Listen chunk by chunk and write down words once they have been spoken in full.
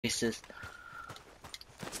racist.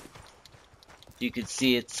 You can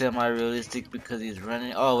see it's semi-realistic because he's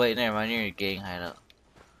running. Oh wait, never mind. You're in a gang hideout.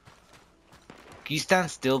 Can you stand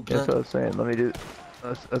still, That's blood? what I was saying. Let me do.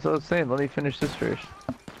 That's what I was saying. Let me finish this first.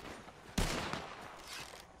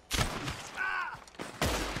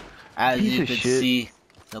 As Piece you of can shit. see,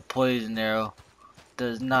 the poison arrow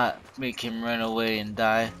does not make him run away and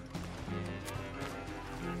die.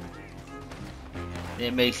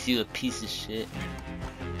 It makes you a piece of shit.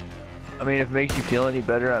 I mean, if it makes you feel any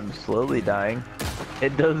better, I'm slowly dying.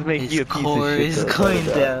 It does make His you a piece of core shit. is going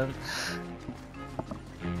down.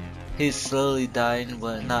 He's slowly dying,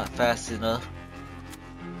 but not fast enough.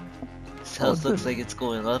 His health looks like it's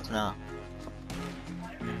going up now.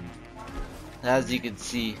 As you can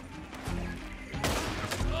see.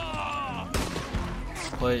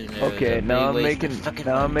 Poison arrow. Okay, now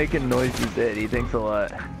I'm making noises that he thinks a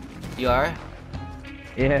lot. You are?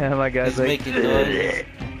 Yeah, my guy's He's like making noise.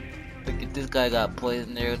 Look at this guy got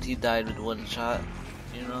poison arrowed. He died with one shot.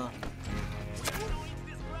 You know.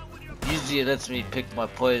 Usually it lets me pick my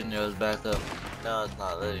poison arrows back up. No, it's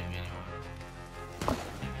not letting me anymore.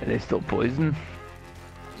 Are they still poison?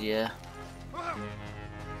 Yeah.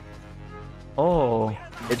 Oh,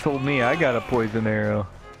 it told me I got a poison arrow.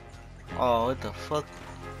 Oh, what the fuck?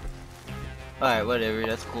 Alright, whatever,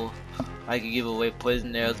 that's cool. I can give away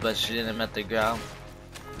poison arrows by shooting them at the ground.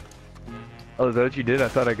 Oh, is that what you did? I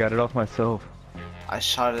thought I got it off myself. I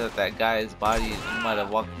shot it at that guy's body. He might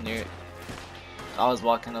have walked near it. I was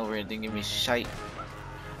walking over and didn't give me shite.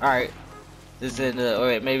 Alright. This is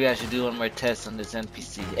alright, maybe I should do one more test on this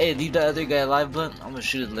NPC. Hey, leave the other guy alive, blunt. I'm gonna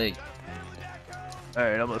shoot his leg.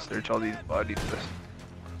 Alright, I'm gonna search all these bodies.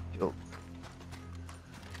 Yo.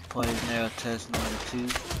 Poison arrow test number 2.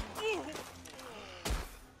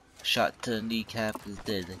 Shot to the kneecap is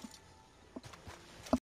deadly.